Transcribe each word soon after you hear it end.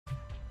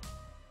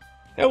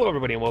Hello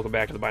everybody and welcome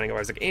back to the Binding of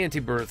Isaac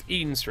Antibirth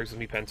Eden Strix with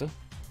me, Penta.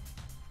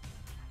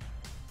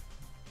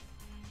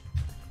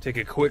 Take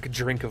a quick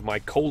drink of my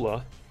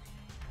cola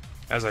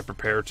as I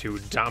prepare to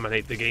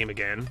dominate the game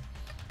again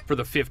for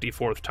the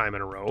 54th time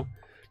in a row.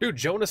 Dude,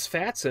 Jonas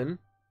Fatson,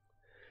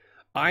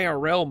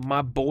 IRL,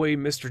 my boy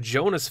Mr.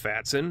 Jonas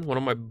Fatson, one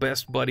of my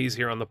best buddies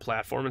here on the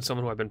platform and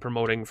someone who I've been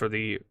promoting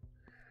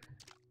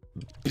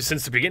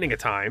since the beginning of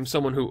time,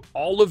 someone who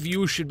all of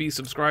you should be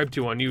subscribed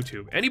to on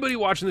YouTube. Anybody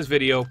watching this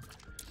video,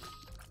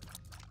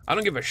 I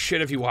don't give a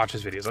shit if you watch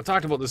his videos. I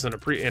talked about this in a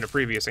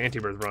previous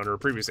Antibirth run or a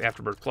previous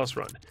Afterbirth Plus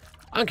run.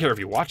 I don't care if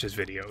you watch his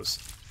videos.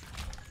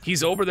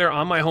 He's over there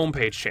on my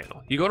homepage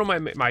channel. You go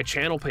to my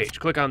channel page,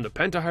 click on the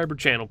Penta Hybrid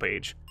channel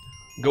page,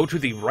 go to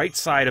the right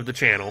side of the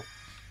channel,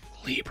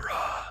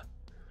 Libra.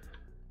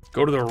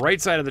 Go to the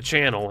right side of the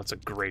channel, it's a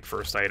great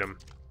first item,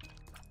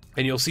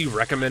 and you'll see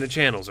recommended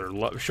channels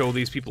or show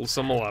these people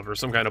some love or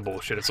some kind of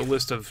bullshit. It's a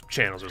list of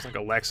channels. There's like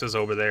Alexa's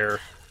over there.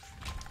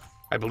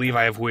 I believe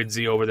I have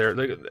Widzy over there.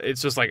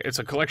 It's just like, it's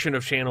a collection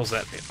of channels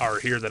that are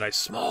here that I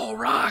small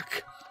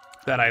rock,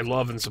 that I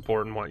love and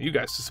support and want you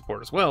guys to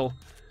support as well.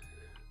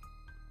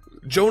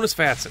 Jonas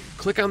Fatson,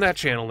 click on that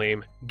channel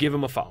name, give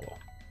him a follow.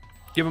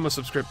 Give him a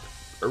subscription,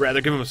 or rather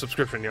give him a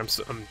subscription.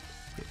 I'm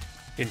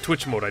in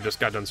Twitch mode, I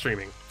just got done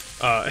streaming.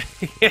 And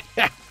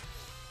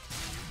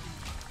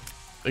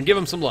give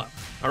him some love,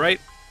 alright?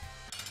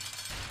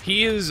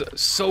 He is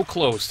so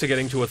close to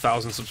getting to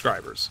 1,000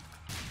 subscribers.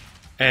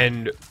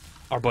 And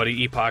our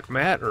buddy Epoch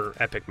Matt, or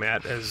Epic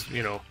Matt, as,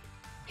 you know,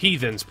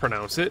 heathens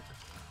pronounce it,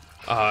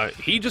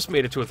 he just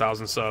made it to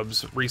 1,000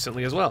 subs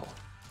recently as well.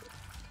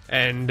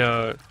 And,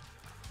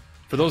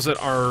 for those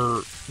that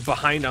are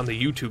behind on the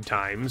YouTube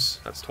times,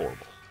 that's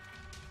horrible.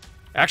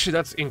 Actually,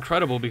 that's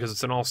incredible because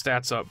it's an all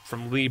stats up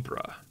from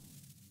Libra.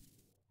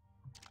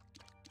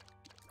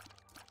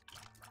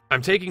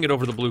 I'm taking it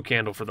over the blue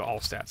candle for the all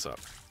stats up.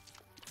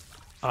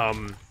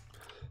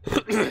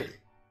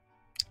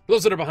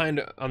 Those that are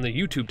behind on the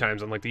YouTube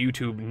times, on like the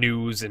YouTube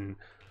news and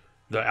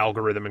the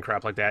algorithm and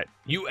crap like that,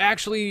 you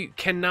actually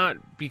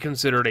cannot be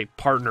considered a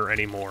partner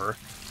anymore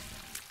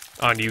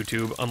on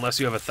YouTube unless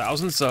you have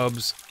 1,000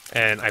 subs,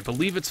 and I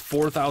believe it's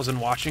 4,000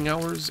 watching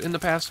hours in the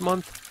past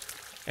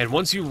month. And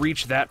once you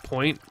reach that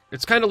point,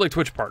 it's kind of like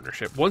Twitch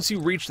partnership. Once you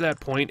reach that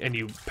point and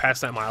you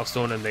pass that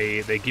milestone and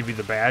they give you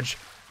the badge,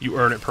 you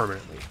earn it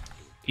permanently.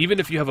 Even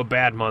if you have a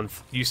bad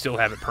month, you still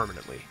have it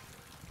permanently.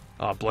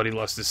 Bloody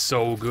Lust is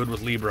so good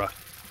with Libra.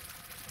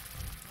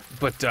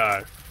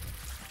 But,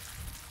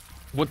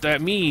 what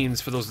that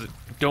means, for those that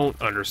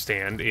don't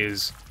understand,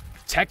 is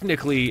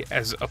technically,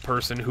 as a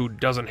person who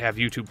doesn't have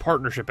YouTube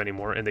partnership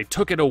anymore, and they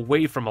took it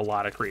away from a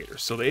lot of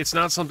creators, so it's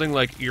not something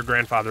like your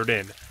grandfathered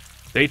in.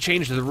 They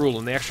changed the rule,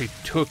 and they actually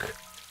took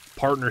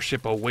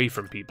partnership away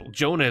from people.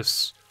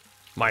 Jonas,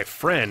 my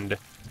friend,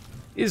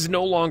 is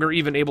no longer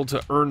even able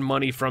to earn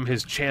money from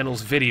his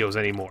channel's videos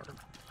anymore.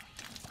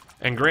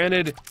 And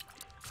granted,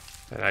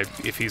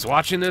 if he's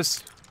watching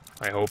this,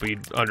 I hope he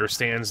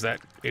understands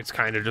that it's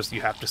kind of just, you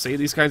have to say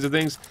these kinds of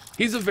things.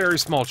 He's a very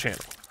small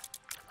channel.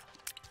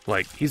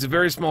 Like, he's a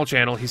very small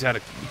channel. He's had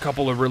a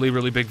couple of really,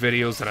 really big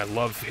videos, and I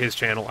love his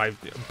channel. I'm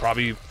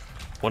probably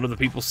one of the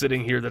people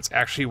sitting here that's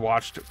actually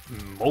watched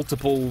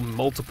multiple of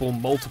his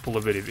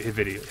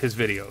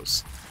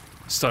videos.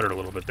 Stuttered a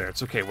little bit there.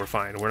 It's okay, we're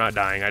fine. We're not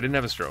dying. I didn't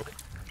have a stroke.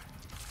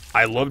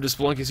 I loved his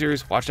Spelunky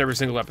series, watched every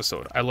single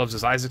episode. I loved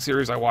his Isaac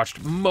series, I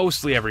watched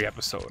mostly every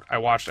episode.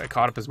 I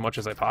caught up as much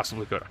as I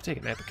possibly could. I'm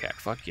taking Epicac,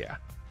 fuck yeah.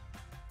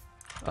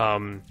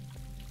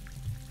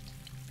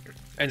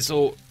 And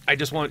so, I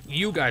just want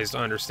you guys to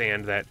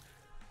understand that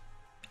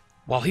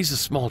while he's a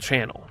small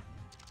channel,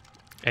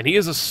 and he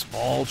is a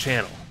small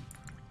channel,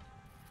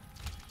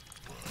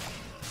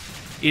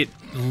 you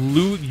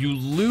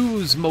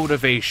lose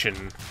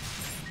motivation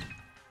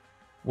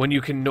when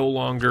you can no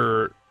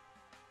longer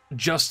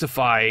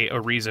justify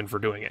a reason for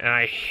doing it. And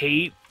I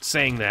hate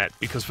saying that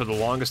because for the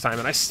longest time,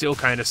 and I still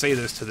kind of say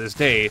this to this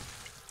day,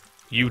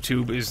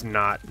 YouTube is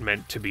not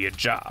meant to be a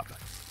job.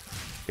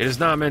 It is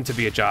not meant to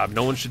be a job.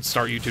 No one should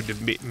start YouTube to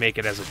make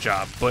it as a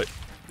job. But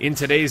in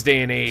today's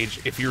day and age,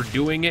 if you're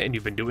doing it and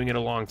you've been doing it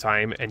a long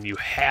time and you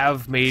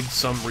have made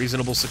some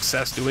reasonable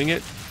success doing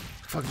it,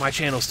 fuck, my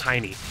channel's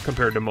tiny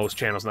compared to most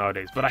channels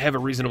nowadays, but I have a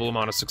reasonable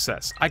amount of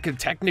success. I could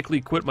technically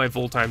quit my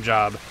full-time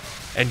job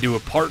and do a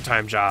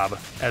part-time job,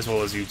 as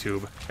well as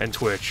YouTube and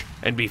Twitch,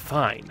 and be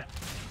fine.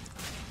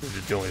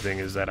 The only thing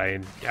is that I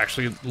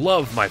actually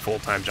love my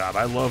full-time job.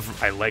 I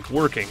like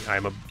working. I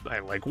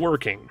like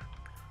working.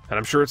 And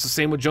I'm sure it's the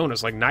same with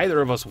Jonas. Like,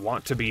 neither of us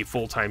want to be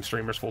full-time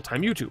streamers,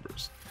 full-time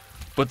YouTubers.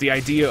 But the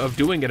idea of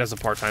doing it as a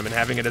part-time and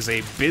having it as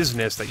a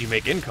business that you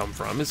make income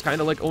from is kind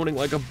of like owning,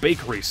 like, a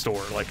bakery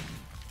store. Like,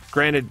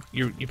 granted,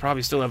 you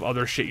probably still have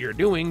other shit you're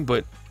doing,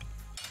 but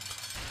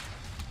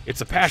it's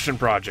a passion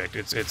project.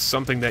 It's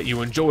something that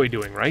you enjoy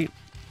doing, right?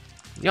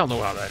 Y'all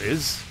know how that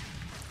is.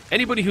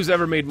 Anybody who's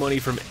ever made money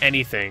from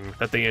anything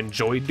that they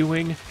enjoyed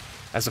doing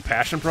as a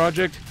passion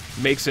project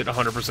makes it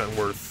 100%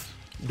 worth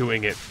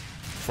doing it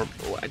for...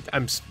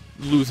 I'm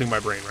losing my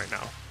brain right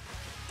now.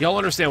 Y'all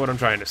understand what I'm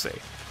trying to say.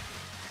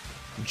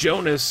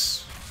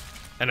 Jonas,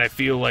 and I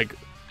feel like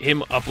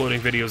him uploading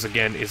videos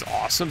again is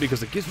awesome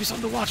because it gives me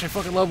something to watch. I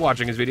fucking love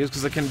watching his videos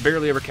because I can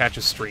barely ever catch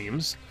his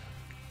streams.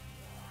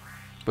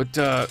 But,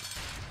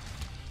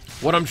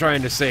 what I'm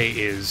trying to say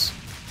is,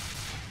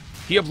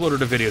 he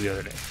uploaded a video the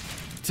other day.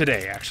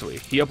 Today, actually.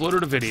 He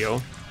uploaded a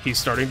video. He's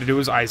starting to do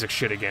his Isaac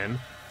shit again.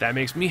 That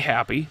makes me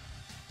happy.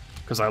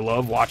 Because I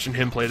love watching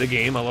him play the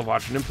game. I love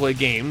watching him play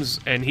games.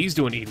 And he's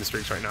doing Eden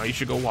Streaks right now. You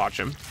should go watch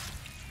him.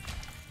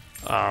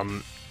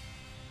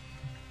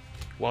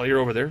 While you're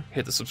over there,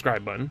 hit the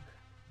subscribe button.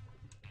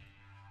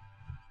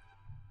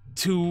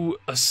 How do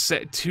I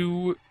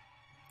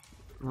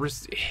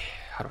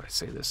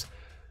say this?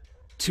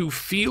 To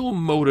feel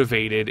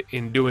motivated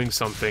in doing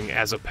something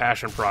as a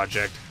passion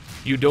project,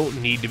 you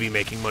don't need to be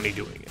making money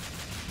doing it.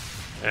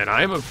 And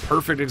I'm a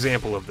perfect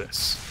example of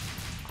this.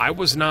 I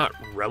was not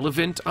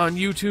relevant on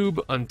YouTube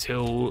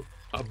until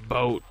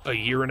about a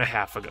year and a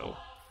half ago.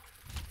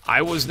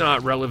 I was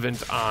not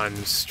relevant on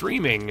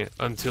streaming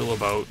until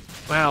about,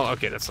 well,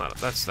 okay, that's not,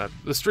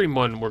 the stream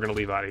one we're going to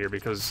leave out of here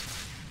because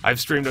I've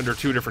streamed under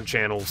 2 different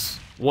channels.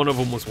 One of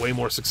them was way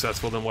more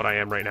successful than what I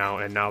am right now,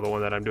 and now the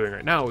one that I'm doing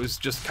right now is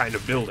just kind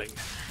of building.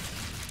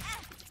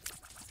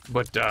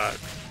 But,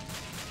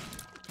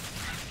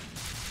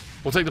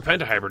 we'll take the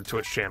Pentahybrid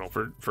Twitch channel,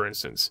 for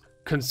instance.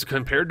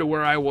 Compared to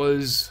where I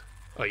was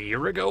a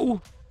year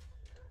ago,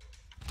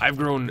 I've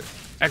grown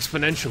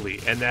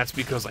exponentially, and that's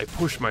because I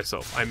push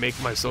myself. I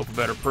make myself a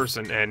better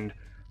person, and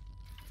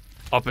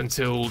up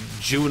until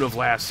June of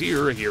last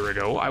year, a year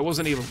ago, I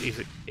wasn't able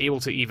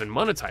to even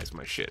monetize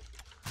my shit.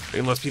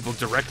 Unless people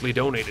directly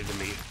donated to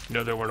me. You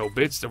know, there were no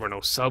bits, there were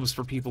no subs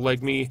for people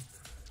like me.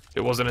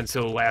 It wasn't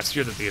until last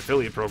year that the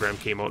affiliate program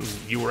came out and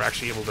you were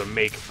actually able to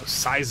make a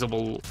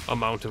sizable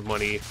amount of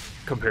money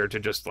compared to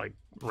just, like,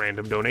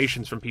 random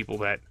donations from people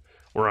that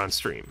were on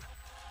stream.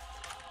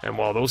 And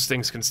while those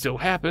things can still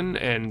happen,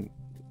 and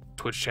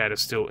Twitch chat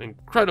is still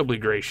incredibly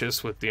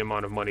gracious with the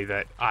amount of money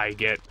that I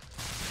get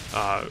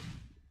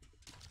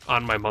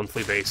on my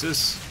monthly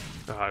basis,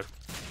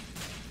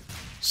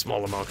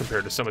 small amount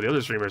compared to some of the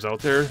other streamers out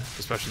there,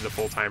 especially the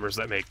full-timers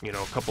that make, you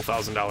know, a couple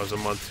 $1,000s a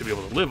month to be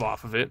able to live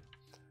off of it.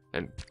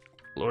 And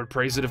Lord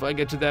praise it, if I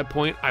get to that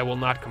point, I will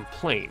not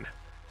complain.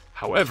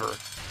 However,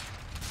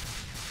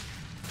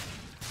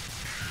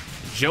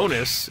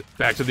 Jonas,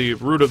 back to the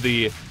root of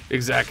the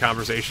exact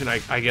conversation,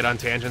 I get on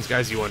tangents,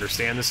 guys, you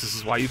understand this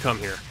is why you come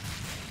here.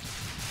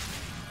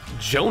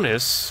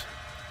 Jonas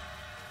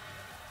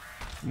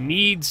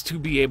needs to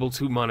be able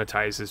to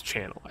monetize his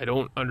channel. I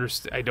don't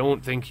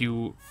think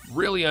you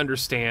really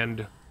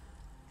understand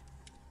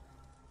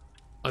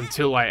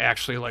until I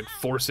actually, like,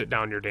 force it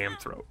down your damn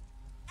throat.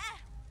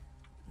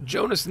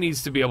 Jonas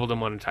needs to be able to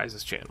monetize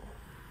his channel.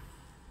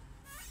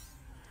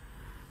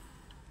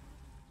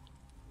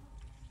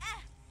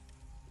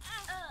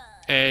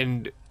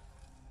 And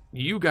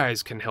you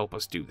guys can help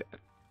us do that.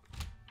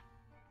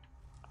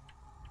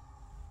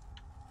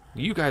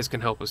 You guys can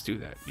help us do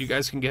that. You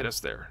guys can get us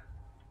there.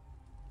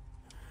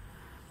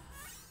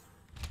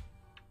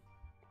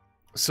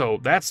 So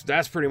that's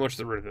pretty much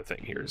the root of the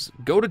thing here is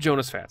go to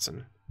Jonas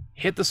Fatson,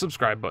 hit the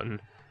subscribe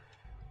button,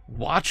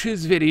 watch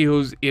his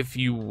videos if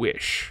you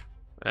wish.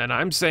 And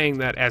I'm saying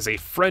that as a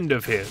friend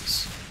of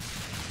his.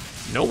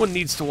 No one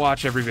needs to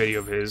watch every video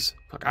of his.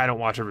 Fuck, I don't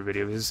watch every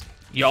video of his.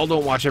 Y'all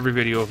don't watch every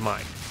video of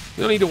mine.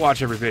 You don't need to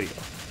watch every video.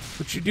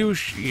 But you do,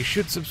 you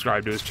should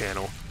subscribe to his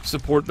channel,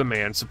 support the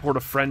man, support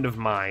a friend of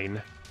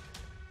mine,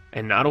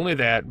 and not only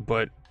that,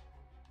 but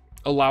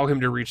allow him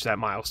to reach that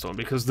milestone,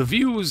 because the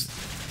views,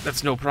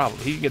 that's no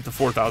problem. He can get the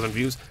 4,000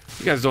 views.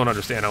 You guys don't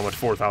understand how much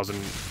 4,000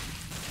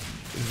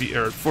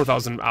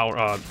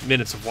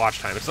 minutes of watch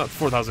time. It's not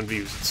 4,000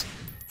 views, it's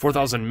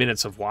 4,000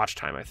 minutes of watch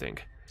time, I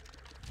think.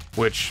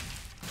 Which,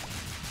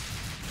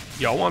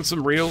 y'all want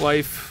some real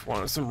life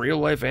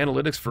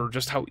analytics for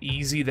just how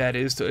easy that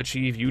is to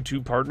achieve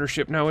YouTube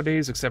partnership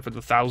nowadays, except for the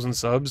 1,000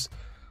 subs?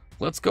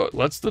 Let's go,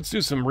 let's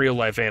do some real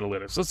life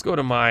analytics. Let's go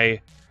to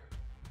my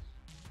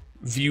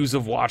views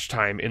of watch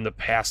time in the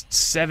past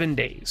 7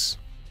 days.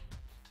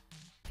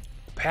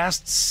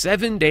 Past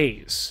 7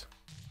 days.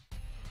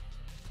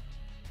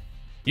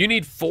 You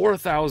need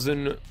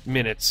 4,000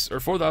 minutes,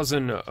 or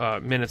 4,000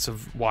 minutes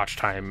of watch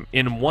time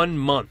in 1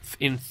 month.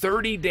 In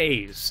 30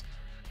 days,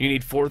 you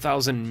need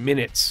 4,000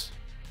 minutes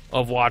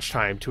of watch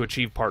time to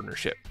achieve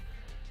partnership.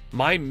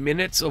 My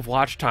minutes of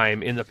watch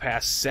time in the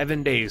past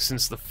 7 days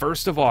since the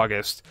 1st of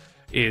August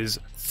is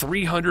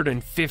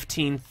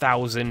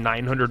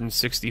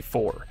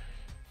 315,964.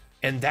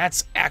 And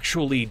that's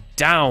actually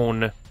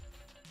down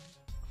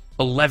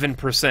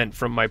 11%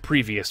 from my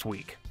previous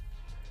week.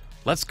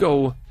 Let's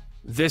go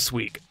this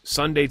week,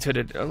 Sunday to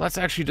today. Let's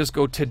actually just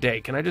go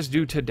today. Can I just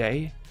do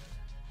today?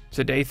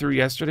 Today through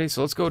yesterday?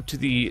 So let's go to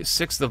the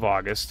 6th of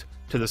August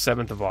to the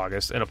 7th of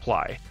August and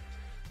apply.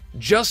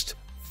 Just,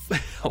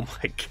 oh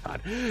my god,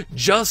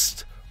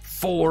 just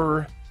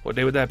for, what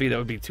day would that be? That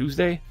would be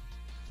Tuesday?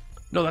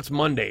 No, that's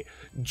Monday.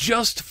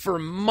 Just for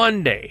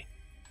Monday,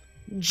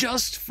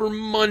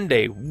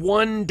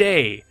 1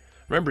 day,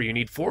 Remember, you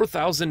need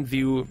 4,000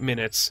 view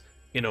minutes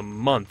in a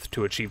month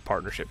to achieve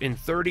partnership. In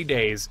 30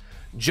 days,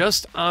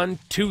 just on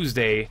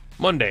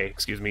Monday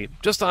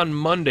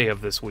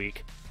of this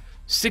week,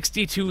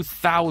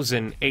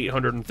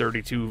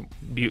 62,832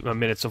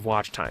 minutes of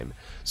watch time.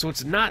 So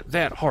it's not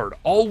that hard.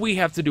 All we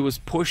have to do is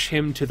push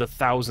him to the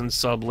 1,000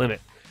 sub limit.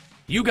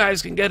 You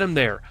guys can get him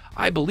there.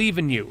 I believe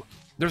in you.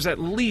 There's at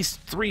least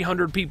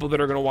 300 people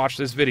that are going to watch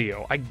this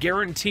video. I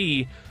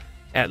guarantee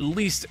at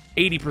least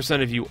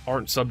 80% of you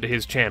aren't subbed to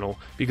his channel,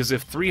 because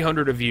if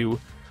 300 of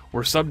you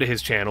were subbed to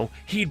his channel,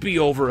 he'd be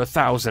over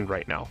 1,000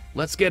 right now.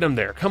 Let's get him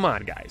there. Come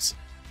on, guys.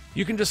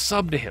 You can just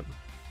sub to him.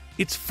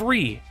 It's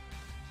free.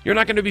 You're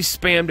not going to be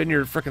spammed in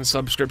your frickin'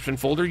 subscription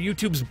folder.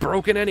 YouTube's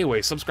broken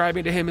anyway.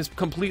 Subscribing to him is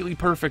completely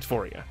perfect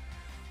for you.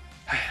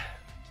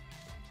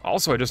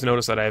 Also, I just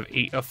noticed that I have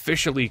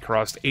officially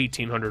crossed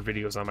 1,800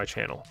 videos on my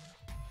channel.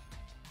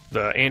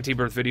 The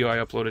Antibirth video I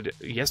uploaded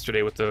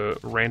yesterday with the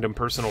random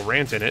personal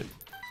rant in it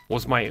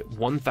was my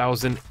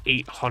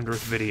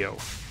 1,800th video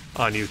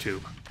on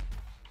YouTube.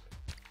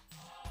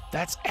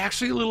 That's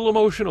actually a little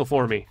emotional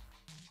for me.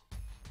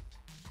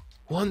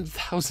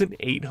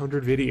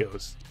 1,800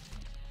 videos.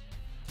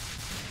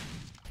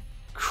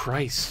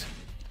 Christ.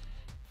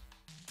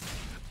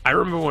 I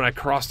remember when I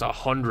crossed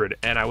 100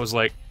 and I was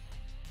like,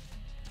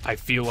 I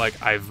feel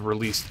like I've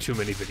released too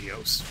many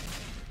videos.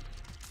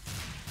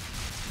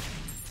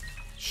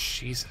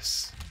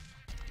 Jesus.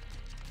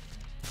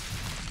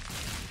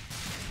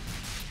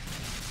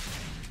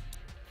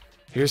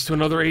 Here's to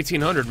another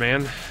 1,800,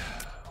 man.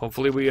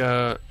 Hopefully we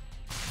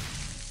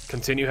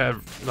continue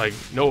have, like,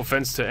 no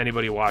offense to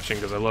anybody watching,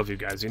 because I love you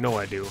guys, you know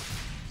I do.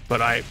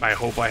 But I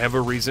hope I have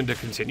a reason to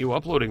continue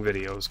uploading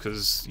videos,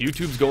 because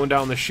YouTube's going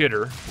down the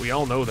shitter. We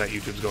all know that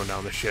YouTube's going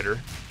down the shitter.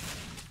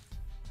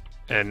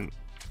 And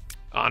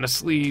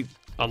honestly,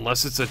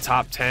 unless it's a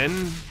top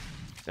 10,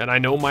 and I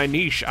know my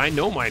niche, I'm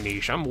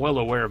well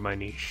aware of my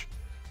niche.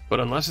 But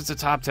unless it's a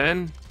top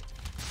 10,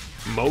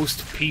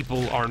 most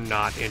people are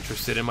not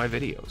interested in my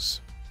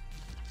videos.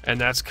 And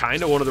that's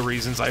kind of one of the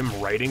reasons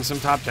I'm writing some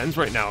top 10s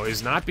right now,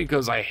 is not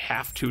because I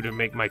have to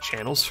make my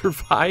channel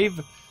survive,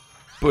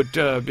 but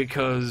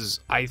because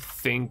I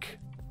think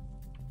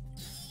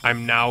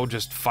I'm now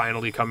just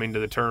finally coming to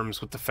the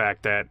terms with the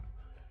fact that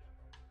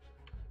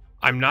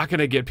I'm not going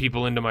to get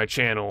people into my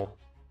channel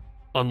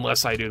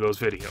unless I do those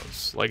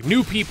videos. Like,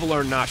 new people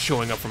are not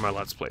showing up for my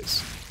Let's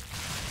Plays.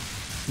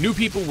 New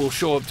people will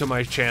show up to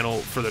my channel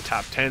for the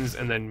top 10s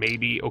and then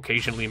maybe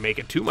occasionally make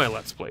it to my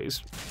Let's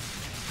Plays.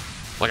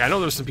 Like, I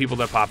know there's some people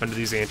that pop into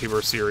these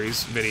Antibirth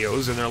series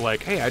videos and they're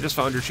like, hey, I just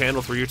found your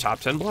channel through your top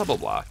 10 blah blah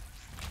blah.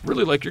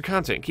 Really like your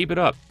content, keep it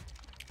up.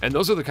 And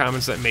those are the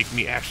comments that make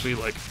me actually,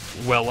 like,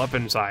 well up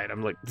inside.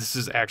 I'm like, this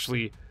is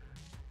actually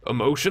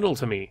emotional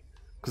to me.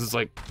 Because it's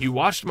like, you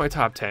watched my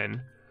top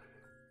 10,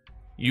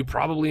 you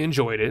probably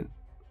enjoyed it,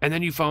 and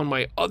then you found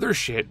my other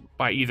shit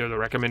by either the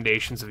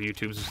recommendations of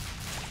YouTube's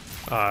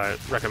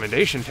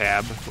recommendation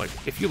tab, like,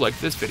 if you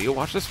liked this video,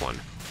 watch this one.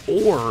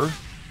 Or,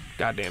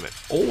 god damn it,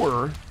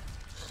 or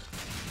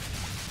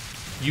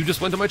you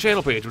just went to my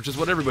channel page, which is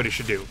what everybody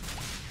should do.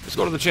 Just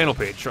go to the channel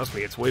page, trust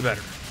me, it's way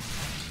better.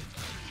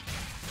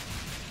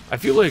 I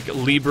feel like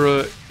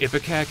Libra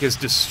Ipecac is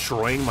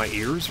destroying my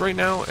ears right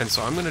now, and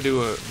so I'm going to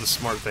do the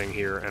smart thing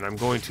here, and I'm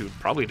going to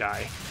probably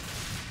die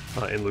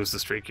and lose the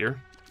streak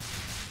here.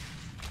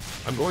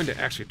 I'm going to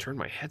actually turn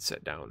my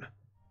headset down.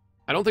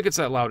 I don't think it's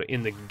that loud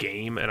in the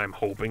game, and I'm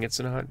hoping it's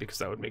not, because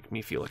that would make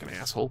me feel like an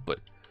asshole, but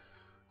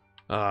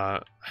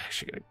I'm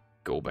actually going to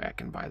go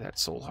back and buy that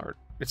soul heart.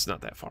 It's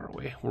not that far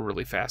away. We're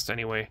really fast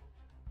anyway.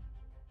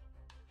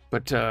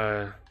 But,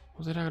 what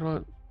was I talking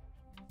about?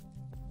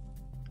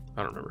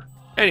 I don't remember.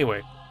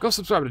 Anyway, go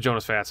subscribe to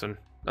Jonas Fatson.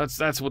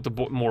 That's what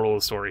the moral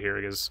of the story here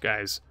is,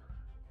 guys.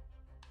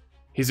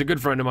 He's a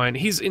good friend of mine.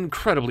 He's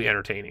incredibly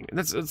entertaining. And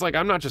it's like,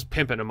 I'm not just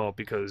pimping him out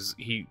because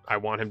I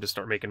want him to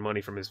start making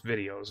money from his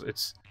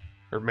videos.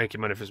 Or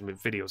making money from his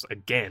videos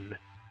again,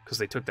 because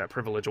they took that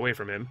privilege away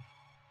from him.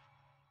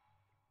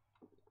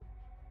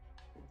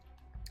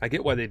 I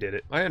get why they did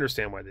it. I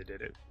understand why they did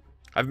it.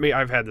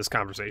 I've had this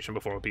conversation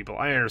before with people.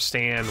 I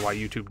understand why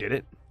YouTube did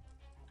it.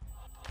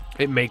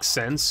 It makes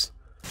sense.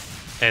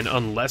 And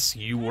unless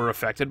you were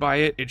affected by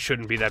it, it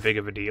shouldn't be that big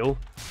of a deal.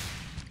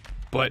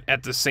 But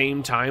at the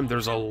same time,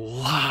 there's a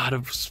lot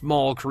of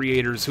small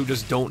creators who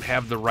just don't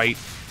have the right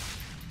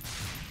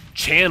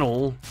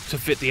channel to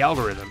fit the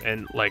algorithm.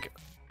 And, like,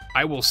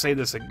 I will say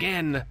this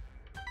again,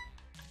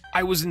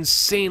 I was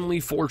insanely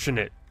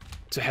fortunate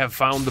to have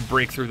found the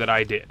breakthrough that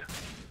I did.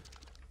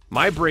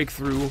 My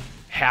breakthrough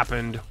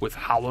happened with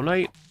Hollow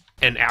Knight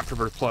and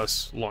Afterbirth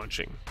Plus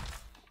launching.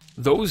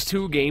 Those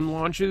two game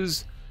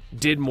launches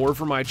did more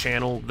for my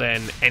channel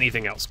than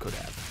anything else could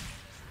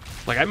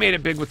have. Like, I made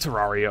it big with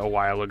Terraria a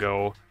while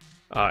ago,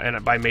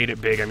 and by made it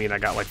big, I mean I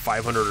got like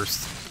 500 or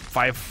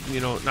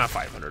not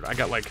 500. I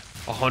got like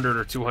 100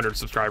 or 200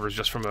 subscribers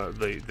just from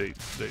the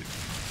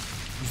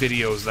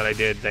videos that I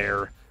did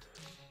there.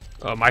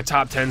 My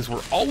top 10s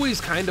were always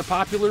kind of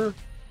popular,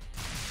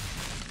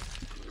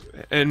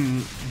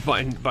 And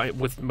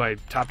with my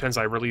top 10s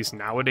I release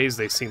nowadays,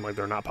 they seem like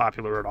they're not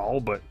popular at all,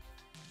 but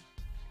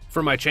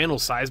for my channel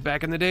size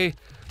back in the day,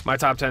 my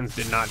top 10s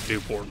did not do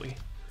poorly.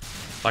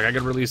 Like, I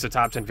could release a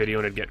top 10 video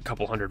and it'd get a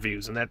couple hundred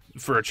views, and that,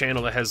 for a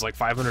channel that has like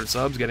 500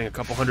 subs, getting a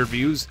couple hundred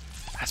views,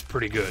 that's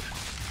pretty good.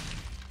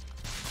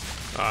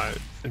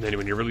 And then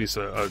when you release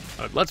a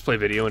Let's Play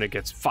video and it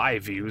gets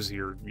 5 views,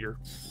 your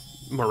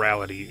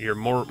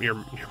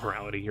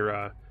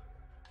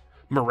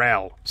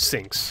morale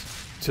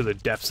sinks to the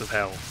depths of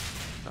hell,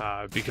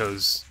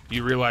 because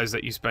you realize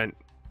that you spent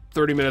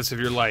 30 minutes of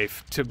your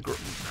life to,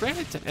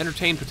 granted, to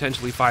entertain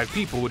potentially 5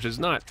 people, which is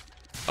not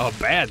a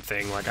bad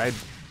thing. Like,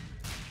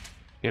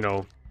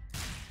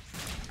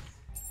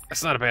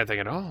 it's not a bad thing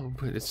at all,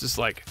 but it's just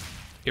like,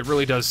 it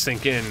really does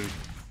sink in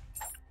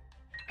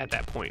at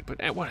that point. But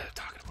what am I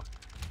talking about?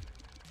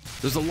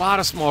 There's a lot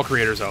of small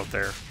creators out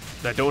there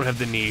that don't have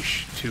the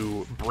niche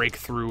to break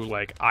through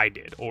like I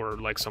did, or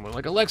like someone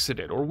like Alexa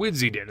did, or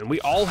Widzy did, and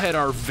we all had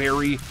our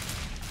very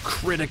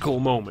critical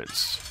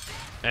moments.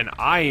 And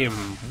I am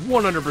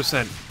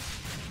 100%,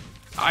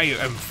 I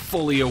am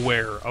fully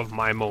aware of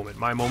my moment.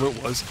 My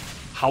moment was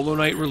Hollow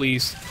Knight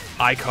released.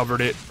 I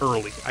covered it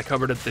early. I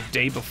covered it the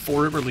day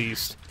before it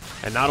released,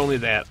 and not only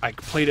that, I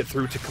played it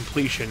through to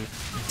completion,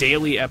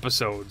 daily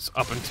episodes,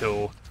 up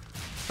until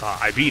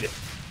I beat it.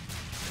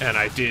 And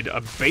I did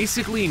a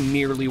basically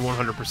nearly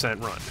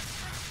 100% run.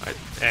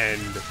 And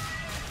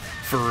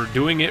for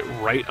doing it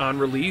right on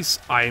release,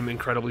 I am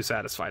incredibly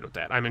satisfied with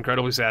that. I'm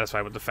incredibly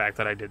satisfied with the fact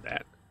that I did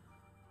that.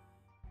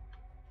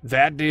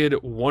 That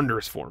did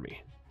wonders for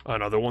me.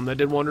 Another one that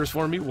did wonders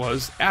for me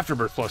was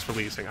Afterbirth Plus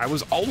releasing. I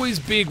was always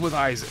big with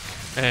Isaac,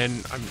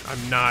 and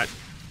I'm not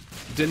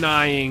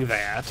denying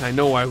that. I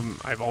know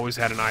I've always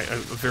had a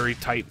very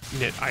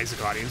tight-knit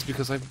Isaac audience,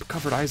 because I've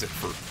covered Isaac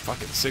for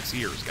fucking 6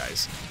 years,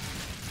 guys.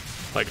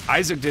 Like,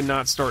 Isaac did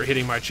not start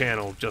hitting my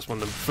channel just when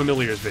the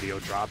Familiars video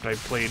dropped. I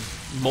played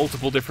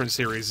multiple different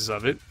series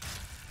of it.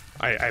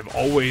 I've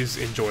always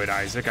enjoyed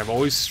Isaac. I've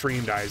always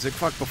streamed Isaac.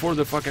 Fuck, before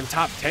the fucking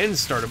top 10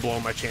 started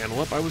blowing my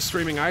channel up, I was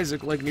streaming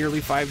Isaac like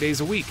nearly 5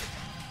 days a week.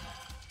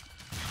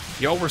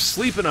 Y'all were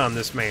sleeping on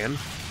this man.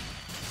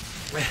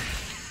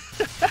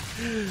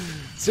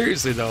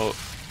 Seriously though,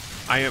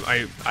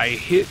 I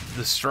hit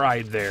the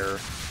stride there,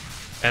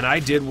 and I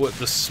did what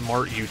the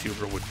smart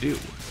YouTuber would do.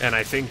 And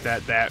I think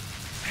that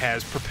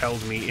has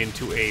propelled me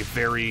into a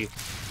very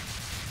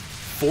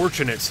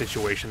fortunate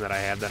situation that I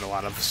have that a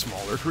lot of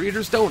smaller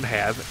creators don't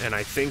have. And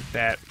I think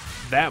that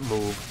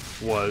move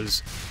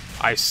was,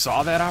 I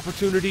saw that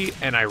opportunity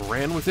and I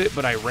ran with it,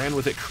 but I ran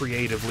with it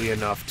creatively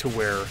enough to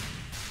where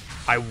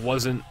I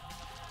wasn't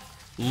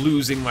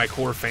losing my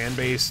core fan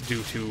base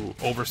due to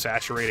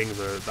oversaturating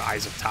the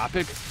Isaac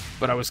topic,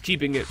 but I was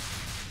keeping it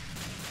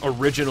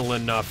original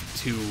enough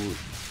to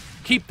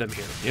keep them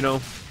here, you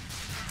know?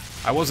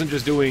 I wasn't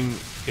just doing,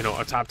 you know,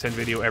 a top 10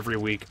 video every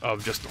week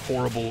of just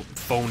horrible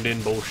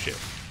phoned-in bullshit.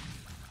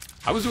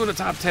 I was doing a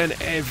top 10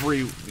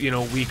 every, you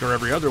know, week or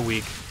every other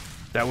week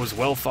that was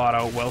well thought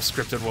out, well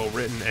scripted, well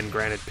written, and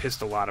granted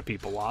pissed a lot of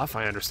people off.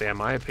 I understand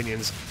my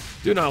opinions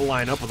do not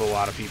line up with a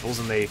lot of people's,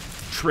 and they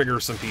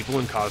trigger some people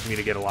and cause me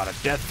to get a lot of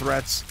death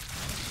threats,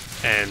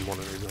 and one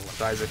of the reasons I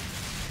left Isaac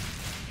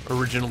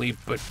originally.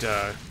 But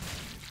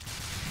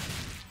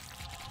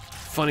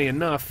funny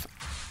enough,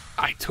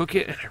 I took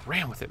it and I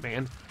ran with it,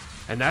 man.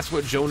 And that's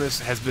what Jonas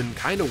has been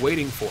kind of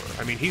waiting for.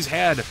 I mean, he's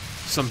had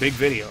some big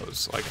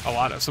videos. Like,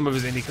 some of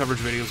his indie coverage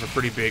videos are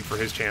pretty big for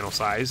his channel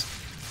size.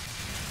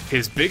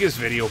 His biggest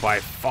video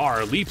by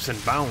far, leaps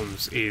and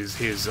bounds, is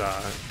his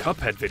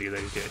Cuphead video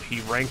that he did.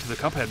 He ranked the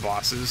Cuphead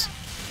bosses,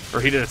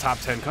 or he did a top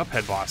 10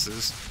 Cuphead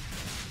bosses.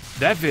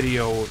 That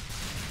video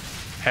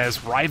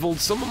has rivaled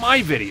some of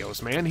my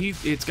videos, man.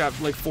 It's got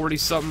like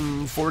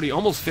 40,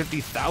 almost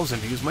 50,000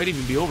 views. Might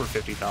even be over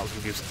 50,000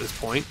 views at this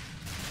point.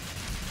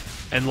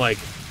 And like,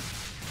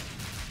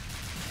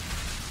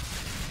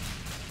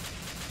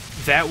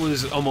 that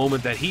was a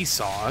moment that he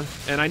saw,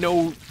 and I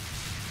know,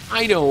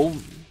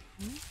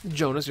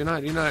 Jonas, you're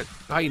not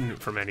hiding it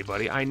from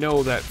anybody. I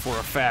know that for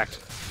a fact.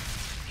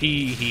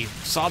 He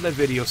saw that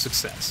video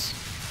success.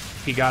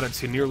 He got it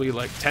to nearly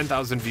like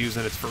 10,000 views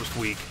in its first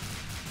week,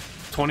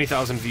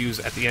 20,000 views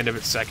at the end of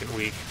its second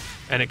week,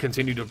 and it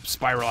continued to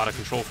spiral out of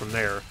control from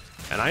there.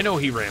 And I know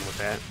he ran with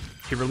that.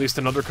 He released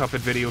another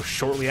Cuphead video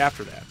shortly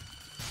after that.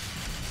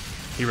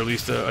 He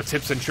released a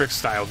tips and tricks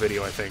style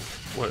video, I think,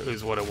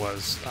 is what it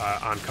was,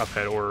 on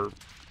Cuphead, or...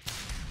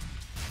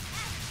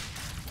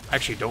 I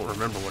actually don't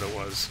remember what it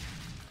was.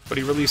 But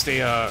he released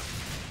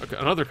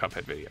another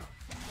Cuphead video.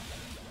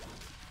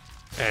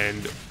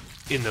 And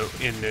in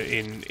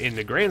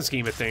the grand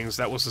scheme of things,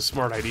 that was a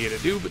smart idea to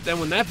do, but then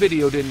when that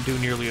video didn't do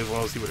nearly as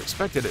well as he would have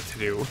expected it to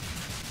do,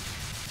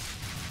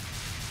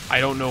 I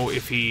don't know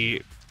if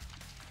he...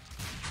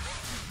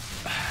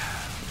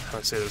 How do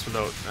I say this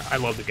without... I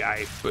love the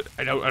guy, but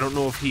I don't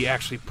know if he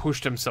actually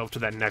pushed himself to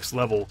that next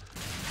level,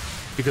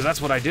 because that's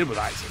what I did with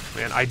Isaac,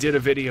 man. I did a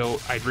video,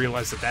 I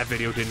realized that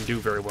video didn't do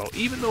very well,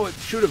 even though it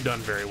should have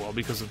done very well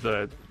because of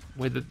the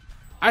way that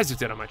Isaac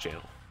did on my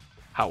channel.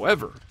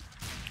 However,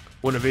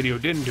 when a video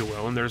didn't do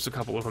well, and there's a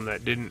couple of them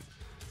that didn't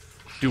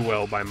do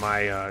well by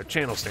my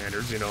channel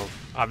standards. You know,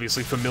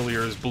 obviously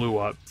Familiars blew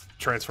up,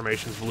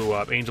 Transformations blew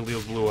up, Angel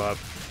Deals blew up,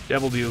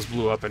 Devil Deals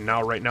blew up, and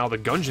now right now the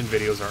Gungeon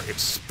videos are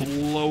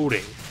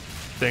exploding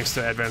thanks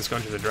to Advanced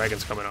Dungeons &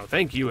 Dragons coming out.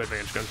 Thank you,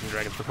 Advanced Dungeons &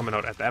 Dragons, for coming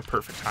out at that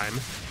perfect time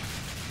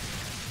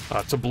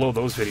to blow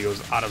those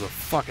videos out of the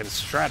fucking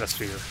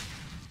stratosphere.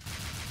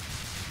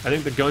 I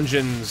think the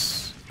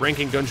Gungeons,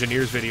 Ranking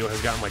Gungeoneers video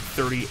has gotten like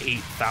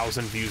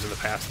 38,000 views in the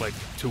past like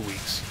 2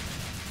 weeks.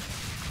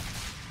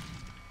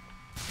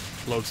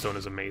 Lodestone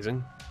is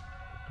amazing.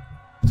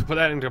 To put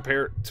that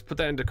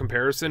into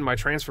comparison, my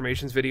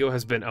Transformations video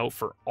has been out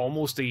for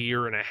almost a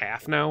year and a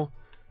half now,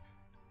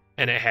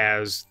 and it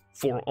has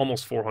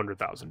almost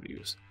 400,000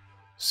 views.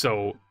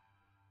 So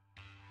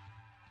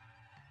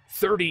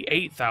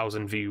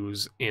 38,000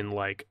 views in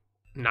like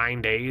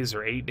 9 days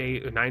or 8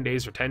 days, 9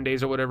 days or 10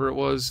 days or whatever it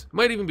was. It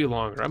might even be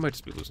longer. I might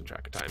just be losing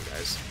track of time,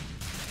 guys.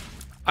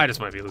 I just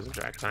might be losing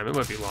track of time. It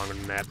might be longer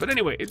than that. But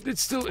anyway,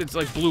 it's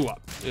like blew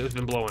up. It's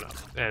been blowing up.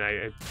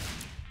 And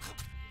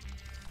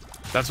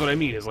that's what I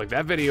mean, is like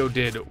that video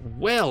did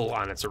well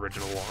on its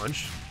original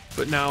launch,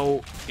 but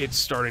now it's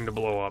starting to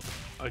blow up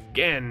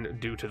again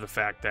due to the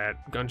fact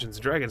that Dungeons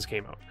 & Dragons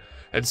came out.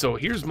 And so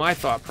here's my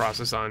thought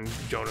process on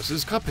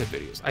Jonas's Cuphead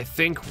videos. I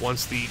think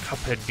once the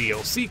Cuphead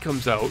DLC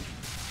comes out,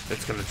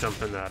 it's going to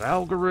jump in that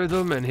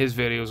algorithm, and his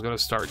video is going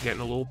to start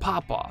getting a little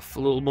pop-off, a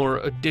little more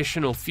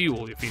additional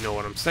fuel, if you know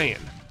what I'm saying.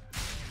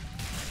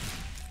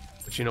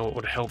 But you know what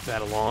would help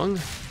that along?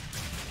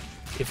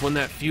 If when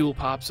that fuel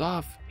pops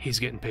off, he's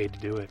getting paid to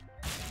do it.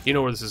 You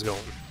know where this is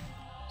going.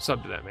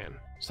 Sub to that man.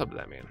 Sub to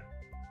that man.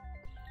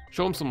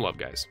 Show him some love,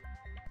 guys.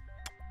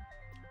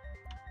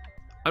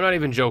 I'm not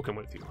even joking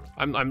with you.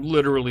 I'm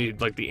literally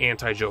like the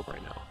anti-joke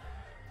right now.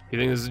 You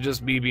think this is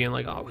just me being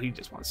like, oh, he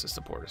just wants to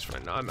support his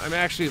friend? No, I'm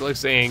actually like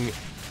saying,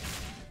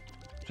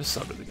 just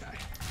sub to the guy.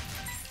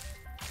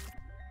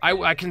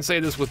 I can say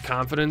this with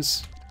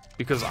confidence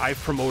because I've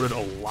promoted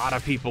a lot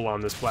of people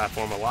on this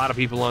platform, a lot of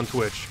people on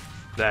Twitch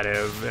that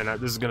have, and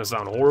this is going to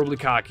sound horribly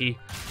cocky,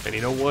 and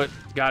you know what?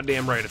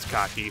 Goddamn right it's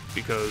cocky,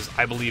 because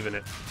I believe in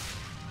it.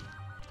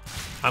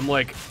 I'm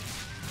like,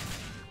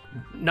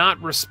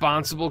 not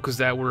responsible, because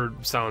that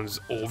word sounds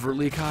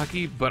overly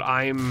cocky, but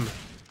I'm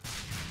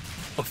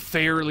a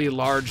fairly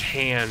large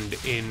hand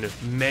in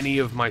many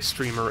of my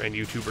streamer and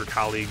YouTuber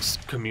colleagues'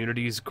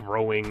 communities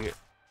growing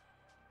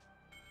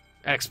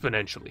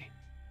exponentially.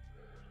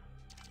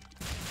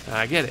 And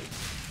I get it.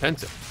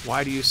 Penta,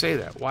 why do you say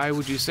that? Why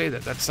would you say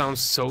that? That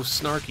sounds so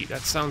snarky.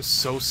 That sounds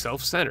so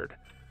self-centered.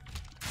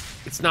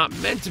 It's not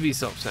meant to be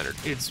self-centered.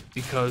 It's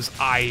because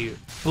I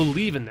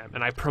believe in them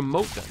and I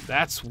promote them.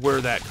 That's where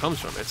that comes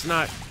from. It's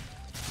not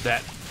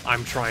that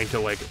I'm trying to,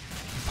 like,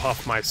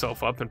 puff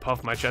myself up and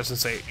puff my chest and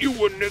say, you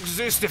wouldn't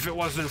exist if it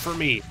wasn't for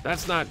me.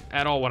 That's not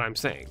at all what I'm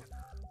saying.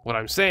 What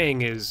I'm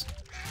saying is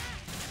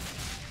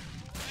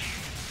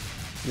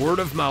word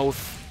of mouth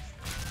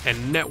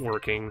and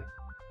networking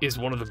is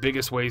one of the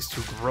biggest ways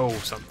to grow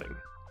something.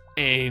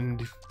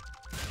 And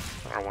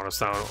I don't want to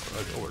sound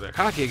over there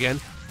cocky again,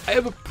 I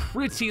have a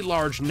pretty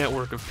large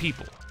network of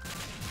people.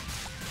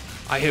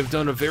 I have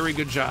done a very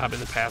good job in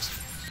the past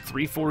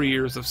 3-4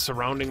 years of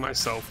surrounding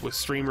myself with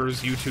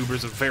streamers,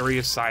 YouTubers of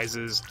various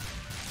sizes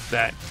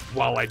that,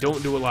 while I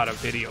don't do a lot of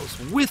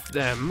videos with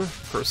them,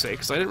 per se,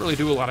 because I didn't really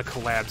do a lot of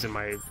collabs in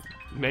my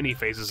many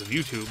phases of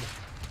YouTube,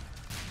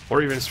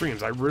 or even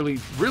streams. I really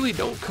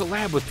don't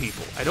collab with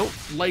people. I don't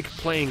like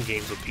playing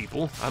games with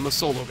people. I'm a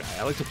solo guy.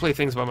 I like to play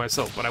things by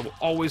myself, but I will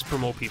always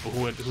promote people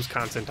whose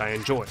content I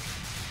enjoy.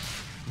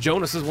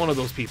 Jonas is one of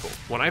those people.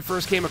 When I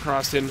first came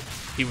across him,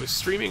 he was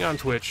streaming on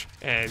Twitch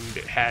and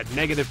had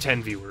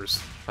 -10 viewers.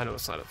 I know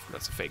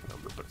that's a fake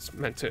number, but it's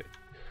meant to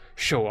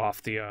show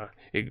off the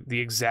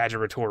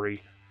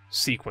exaggeratory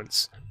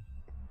sequence.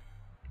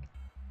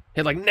 He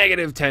had like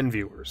 -10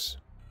 viewers.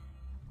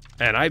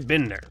 And I've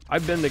been there.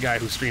 I've been the guy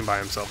who streamed by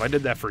himself. I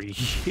did that for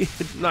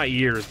not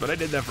years, but I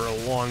did that for a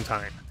long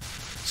time.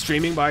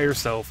 Streaming by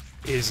yourself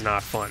is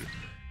not fun.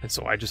 And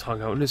so I just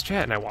hung out in his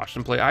chat and I watched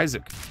him play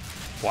Isaac.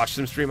 Watched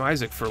him stream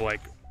Isaac for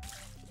like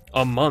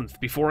a month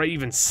before I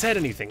even said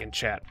anything in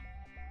chat.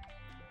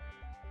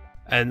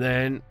 And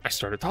then I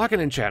started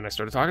talking in chat and I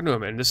started talking to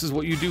him, and this is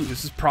what you do.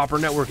 This is proper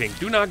networking.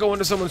 Do not go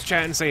into someone's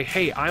chat and say,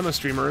 hey, I'm a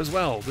streamer as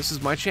well. This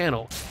is my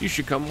channel. You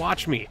should come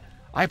watch me.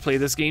 I play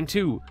this game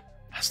too.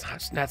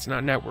 That's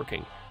not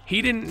networking.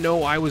 He didn't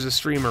know I was a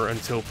streamer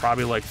until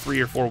probably like 3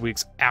 or 4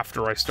 weeks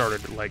after I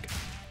started like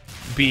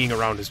being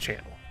around his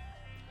channel.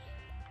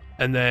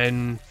 And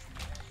then,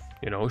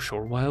 you know, a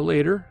short while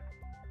later,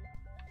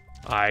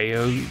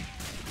 I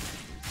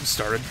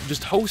started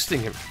just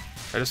hosting him.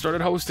 I just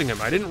started hosting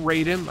him. I didn't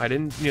raid him. I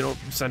didn't, you know,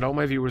 send all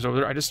my viewers over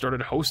there. I just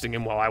started hosting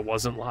him while I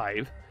wasn't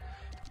live.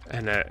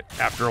 And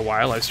after a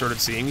while, I started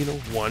seeing, you know,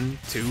 1,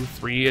 2,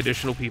 3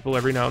 additional people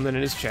every now and then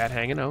in his chat,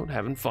 hanging out,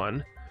 having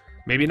fun.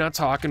 Maybe not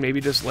talking, maybe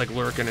just like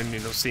lurking and, you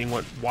know, seeing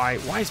why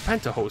is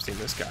Penta hosting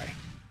this guy?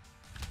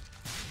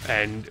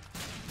 And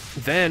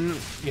then,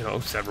 you know,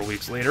 several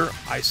weeks later,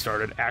 I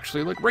started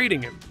actually, like,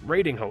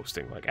 raiding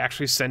hosting, like,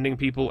 actually sending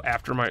people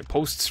after my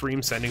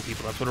post-stream, sending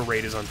people. That's what a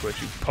raid is on Twitch.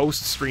 You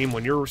post-stream,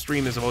 when your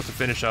stream is about to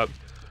finish up,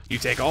 you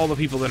take all the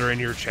people that are in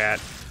your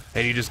chat,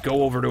 and you just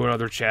go over to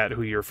another chat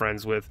who you're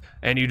friends with,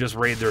 and you just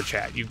raid their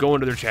chat. You go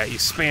into their chat, you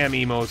spam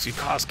emotes, you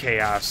cause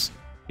chaos,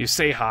 you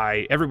say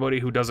hi. Everybody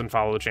who doesn't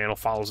follow the channel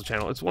follows the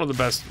channel. It's one of the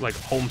best, like,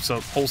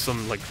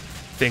 wholesome like,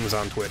 things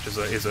on Twitch,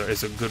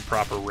 is a good,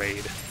 proper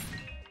raid.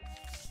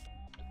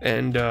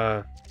 And,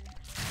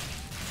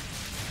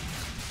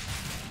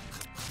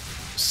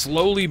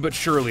 slowly but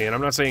surely, and I'm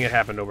not saying it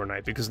happened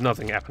overnight, because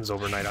nothing happens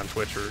overnight on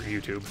Twitch or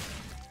YouTube,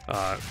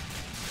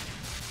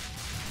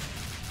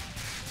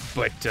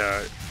 but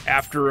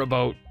after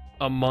about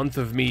a month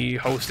of me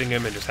hosting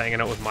him and just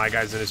hanging out with my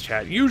guys in his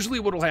chat, usually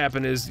what'll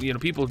happen is, you know,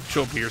 people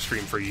show up to your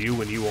stream for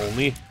you and you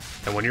only,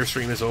 and when your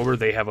stream is over,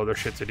 they have other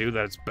shit to do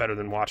that's better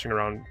than watching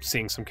around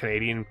seeing some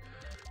Canadian,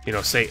 you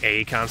know, say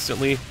A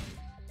constantly.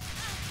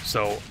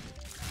 So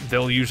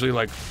they'll usually,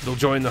 like, they'll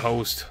join the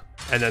host,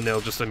 and then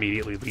they'll just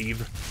immediately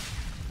leave.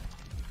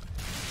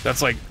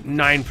 That's like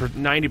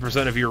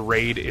 90% of your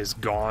raid is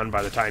gone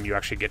by the time you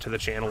actually get to the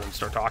channel and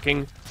start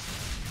talking.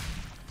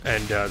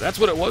 And that's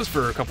what it was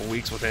for a couple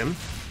weeks with him.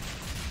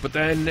 But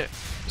then,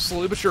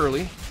 slowly but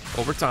surely,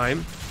 over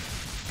time,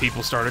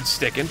 people started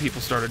sticking.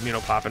 People started, you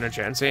know, popping in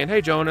chat and saying,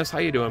 "Hey, Jonas, how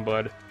you doing,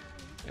 bud?"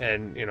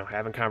 And, you know,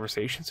 having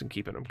conversations and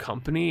keeping them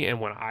company.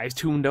 And when I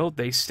tuned out,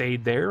 they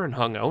stayed there and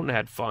hung out and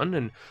had fun.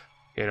 And,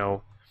 you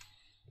know,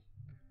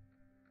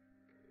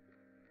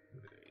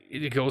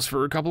 it goes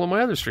for a couple of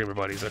my other streamer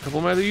buddies, a couple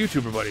of my other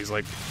YouTuber buddies.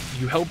 Like,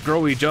 you help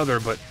grow each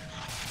other, but,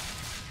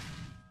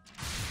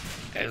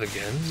 and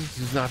again, this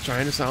is not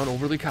trying to sound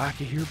overly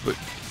cocky here, but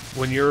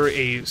when you're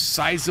a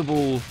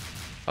sizable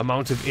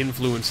amount of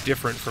influence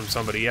different from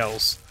somebody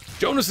else,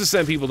 Jonas has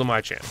sent people to my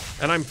channel,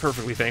 and I'm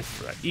perfectly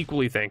thankful for that.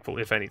 Equally thankful,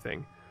 if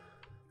anything.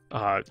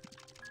 But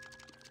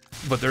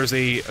there's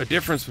a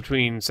difference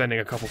between sending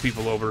a couple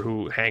people over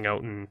who hang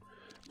out and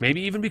maybe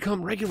even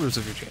become regulars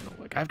of your channel.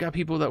 Like, I've got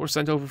people that were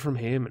sent over from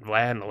him, and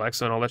Vlad, and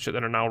Alexa, and all that shit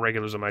that are now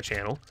regulars of my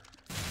channel.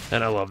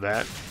 And I love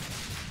that.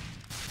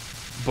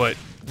 But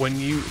when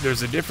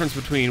there's a difference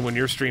between when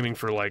you're streaming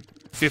for, like,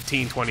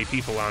 15, 20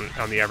 people on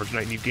the average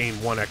night, and you gain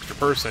one extra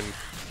person,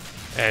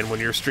 and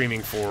when you're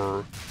streaming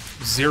for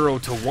 0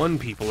 to 1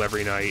 people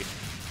every night,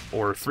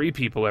 or 3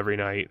 people every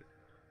night,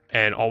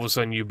 and all of a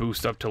sudden you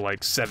boost up to,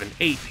 like, 7,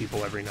 8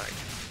 people every night.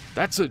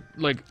 That's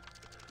like,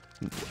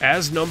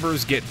 as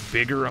numbers get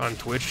bigger on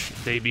Twitch,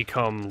 they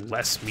become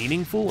less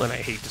meaningful, and I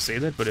hate to say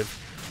that, but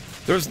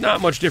there's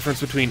not much difference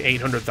between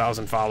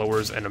 800,000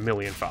 followers and 1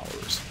 million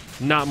followers.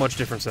 Not much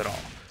difference at all.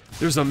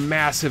 There's a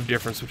massive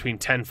difference between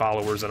 10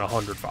 followers and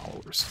 100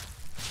 followers.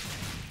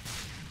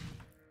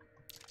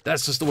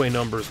 That's just the way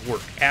numbers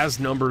work. As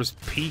numbers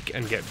peak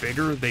and get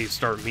bigger, they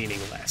start meaning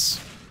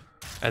less.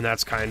 And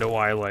that's kind of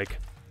why, like,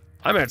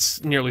 I'm at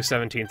nearly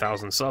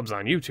 17,000 subs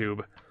on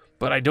YouTube,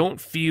 but I don't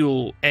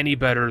feel any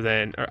better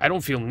than, or I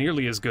don't feel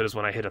nearly as good as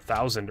when I hit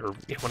 1,000, or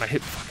when I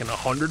hit fucking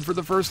 100 for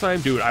the first time.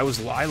 Dude, I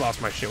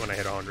lost my shit when I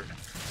hit 100.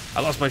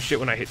 I lost my shit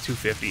when I hit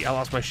 250. I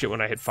lost my shit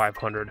when I hit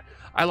 500.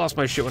 I lost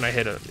my shit when I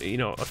hit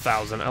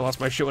 1,000. I lost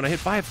my shit when I hit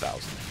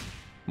 5,000.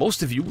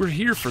 Most of you were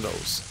here for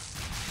those.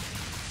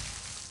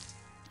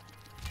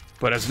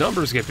 But as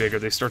numbers get bigger,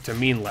 they start to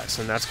mean less,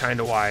 and that's kind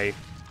of why,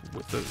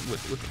 with the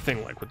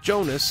thing like with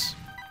Jonas,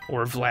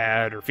 or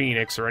Vlad, or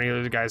Phoenix, or any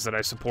of the guys that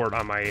I support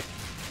in my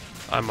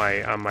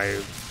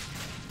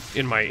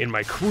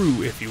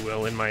crew, if you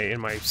will, in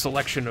my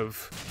selection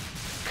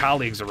of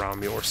colleagues around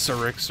me, or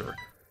Surix, or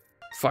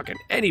fucking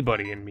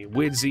anybody in me,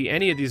 Widzy,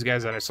 any of these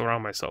guys that I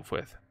surround myself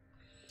with.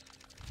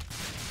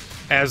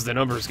 As the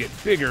numbers get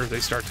bigger, they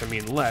start to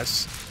mean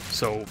less,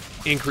 so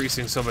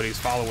increasing somebody's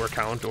follower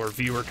count or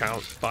viewer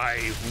count by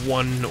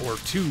 1 or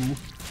 2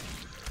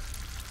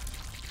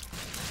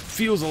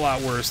 feels a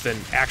lot worse than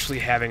actually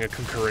having a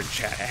concurrent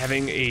chat,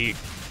 having a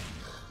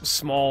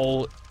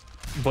small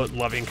but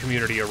loving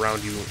community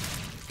around you,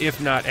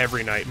 if not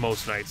every night,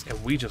 most nights,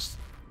 and we just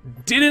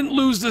didn't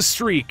lose the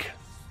streak.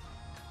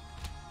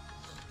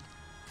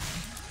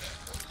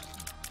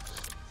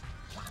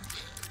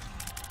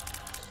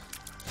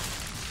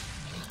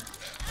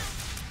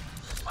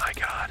 My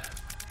God.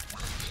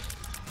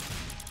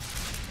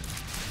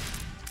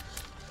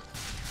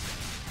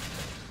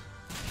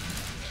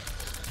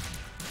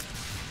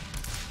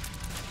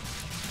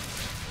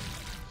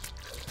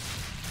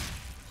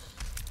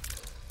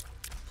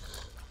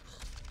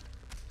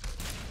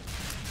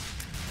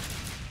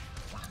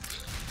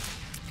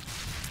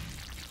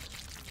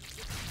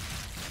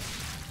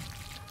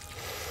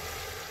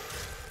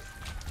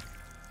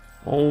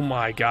 Oh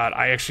my God,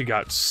 I actually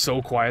got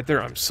so quiet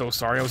there. I'm so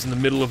sorry. I was in the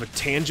middle of a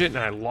tangent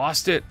and I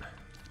lost it.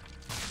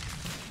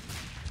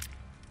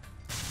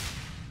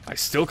 I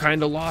still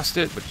kind of lost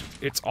it, but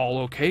it's all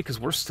okay because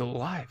we're still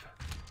alive.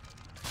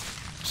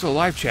 So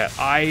live chat,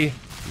 I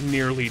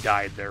nearly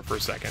died there for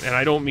a second. And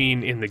I don't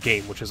mean in the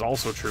game, which is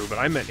also true, but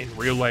I meant in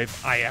real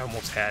life, I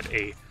almost had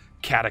a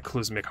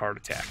cataclysmic heart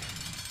attack.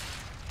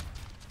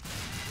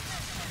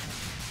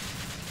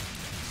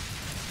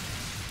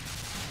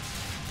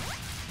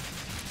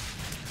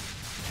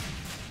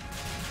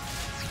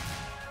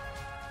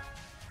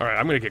 Alright,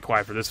 I'm gonna get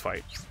quiet for this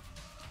fight.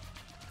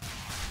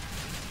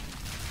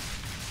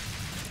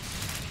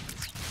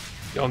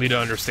 Y'all need to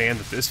understand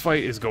that this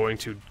fight is going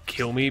to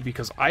kill me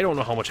because I don't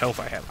know how much health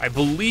I have. I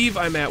believe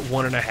I'm at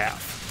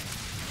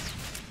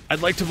 1.5.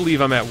 I'd like to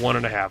believe I'm at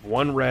 1.5.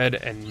 1 red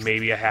and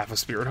maybe a half a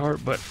spirit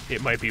heart, but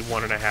it might be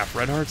 1.5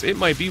 red hearts. It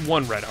might be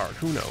 1 red heart.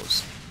 Who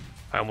knows?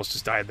 I almost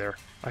just died there.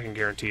 I can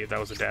guarantee it. That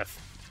was a death.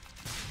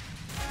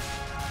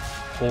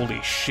 Holy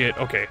shit.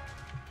 Okay.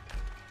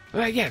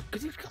 Yeah,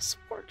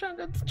 support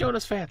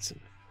Jonas Fatson.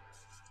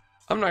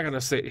 I'm not going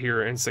to sit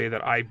here and say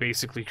that I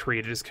basically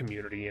created his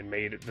community and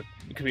made the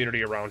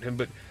community around him,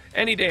 but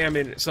any day I'm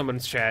in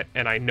someone's chat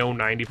and I know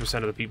 90%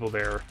 of the people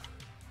there,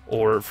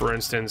 or for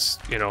instance,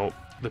 you know,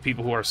 the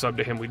people who are subbed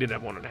to him, we did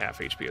have 1.5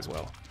 HP as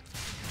well.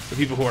 The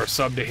people who are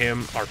subbed to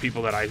him are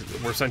people that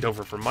were sent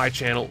over from my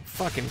channel.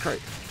 Fucking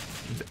crazy.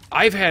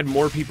 I've had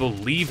more people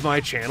leave my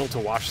channel to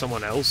watch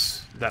someone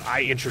else that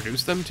I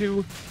introduced them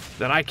to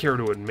than I care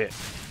to admit.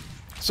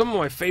 Some of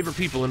my favorite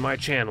people in my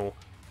channel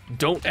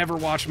don't ever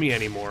watch me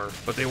anymore,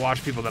 but they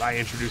watch people that I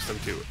introduced them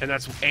to. And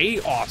that's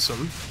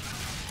awesome.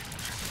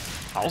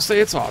 I'll say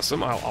it's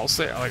awesome. I'll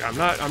say, like, I'm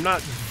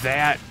not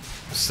that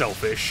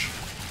selfish.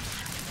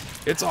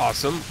 It's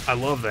awesome. I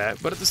love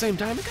that. But at the same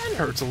time, it kind of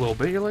hurts a little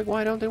bit. You're like,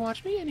 why don't they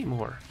watch me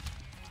anymore?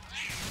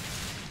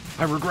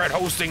 I regret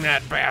hosting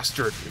that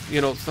bastard.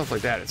 You know, stuff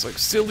like that. It's like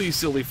silly,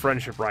 silly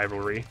friendship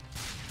rivalry.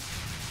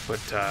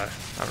 But, I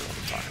don't know what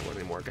I'm talking about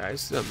anymore,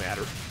 guys. It doesn't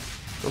matter.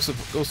 Go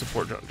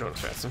support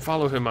Jonas Fatson.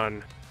 Follow him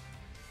on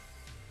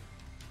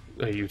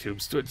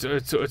YouTube.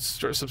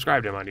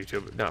 Subscribe to him on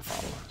YouTube. Not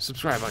follow.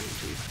 Subscribe on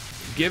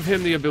YouTube. Give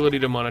him the ability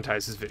to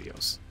monetize his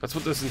videos. That's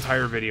what this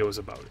entire video is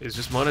about, is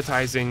just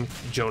monetizing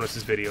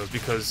Jonas's videos,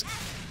 because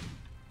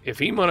if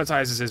he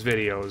monetizes his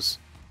videos,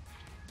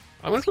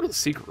 I'm gonna go to the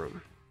secret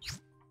room.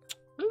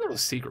 I'm gonna go to the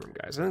secret room,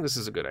 guys. I think this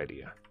is a good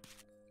idea.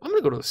 I'm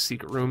gonna go to the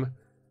secret room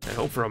and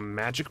hope for a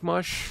magic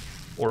mush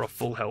or a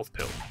full health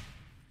pill.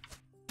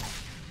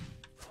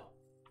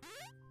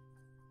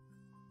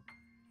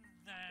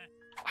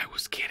 I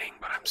was kidding,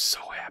 but I'm so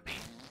happy.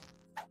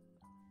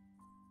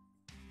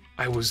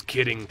 I was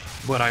kidding,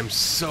 but I'm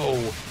so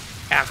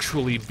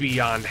actually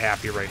beyond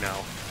happy right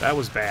now. That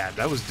was bad.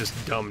 That was just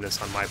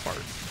dumbness on my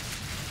part.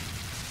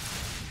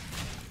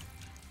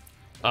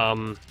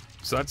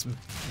 So that's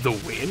the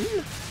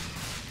win,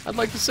 I'd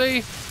like to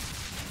say.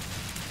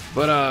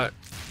 But,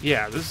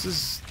 yeah, this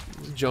is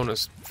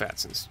Jonas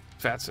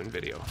Fatson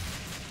video.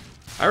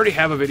 I already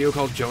have a video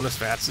called Jonas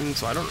Fatson,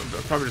 so I'm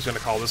probably just going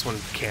to call this one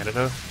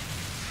Canada,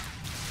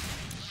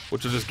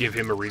 which will just give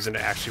him a reason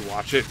to actually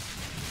watch it.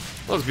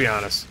 Let's be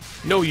honest,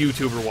 no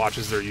YouTuber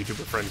watches their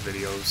YouTuber friends'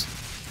 videos.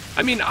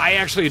 I mean, I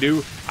actually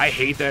do. I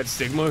hate that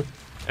stigma,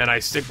 and I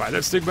stick by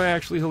that stigma.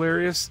 Actually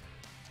hilarious,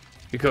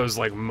 because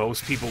like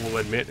most people will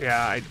admit,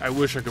 yeah, I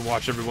wish I could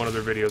watch every one of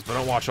their videos, but I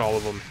don't watch all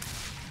of them.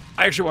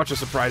 I actually watch a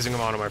surprising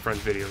amount of my friends'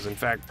 videos. In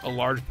fact, a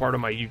large part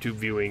of my YouTube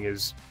viewing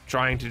is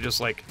trying to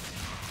just like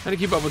kind of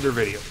keep up with their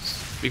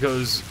videos,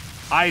 because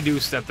I do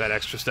step that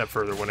extra step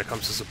further when it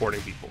comes to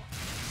supporting people.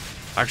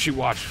 I actually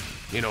watch,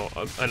 you know,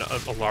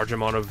 a large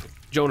amount of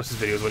Jonas's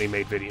videos when he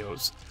made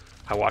videos.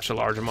 I watch a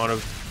large amount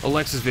of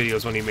Alexa's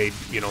videos when he made,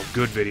 you know,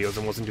 good videos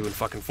and wasn't doing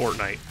fucking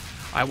Fortnite.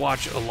 I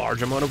watch a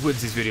large amount of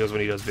Widzy's videos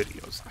when he does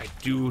videos. I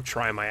do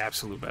try my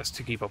absolute best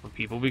to keep up with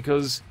people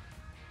because,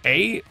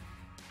 A,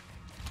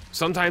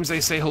 sometimes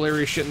they say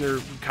hilarious shit in their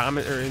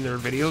comment or in their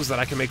videos that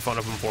I can make fun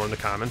of them for in the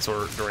comments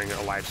or during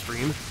a live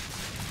stream.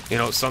 You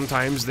know,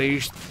 sometimes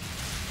they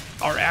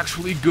are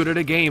actually good at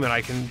a game and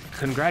I can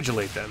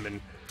congratulate them, and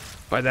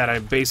by that I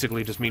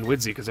basically just mean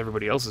Widzy because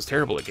everybody else is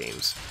terrible at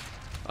games.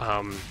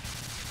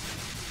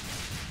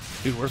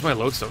 Dude, where's my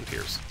lodestone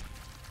tears?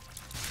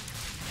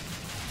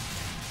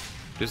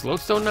 Does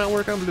lodestone not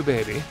work on Blue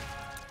Baby?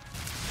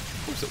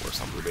 Of course it works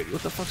on Blue Baby.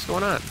 What the fuck's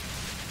going on?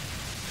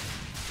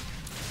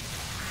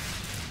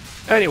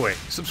 Anyway,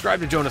 subscribe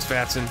to Jonas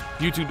Fatson,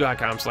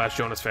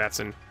 youtube.com/Jonas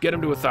Fatson. Get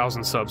him to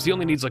 1,000 subs. He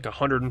only needs like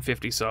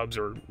 150 subs,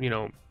 or, you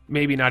know,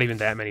 maybe not even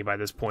that many by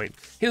this point.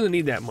 He doesn't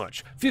need that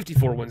much.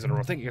 54 wins in a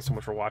row. Thank you guys so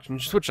much for watching.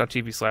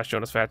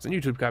 Twitch.tv/Jonas Fatson,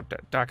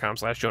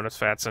 youtube.com/Jonas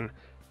Fatson.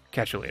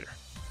 Catch you later.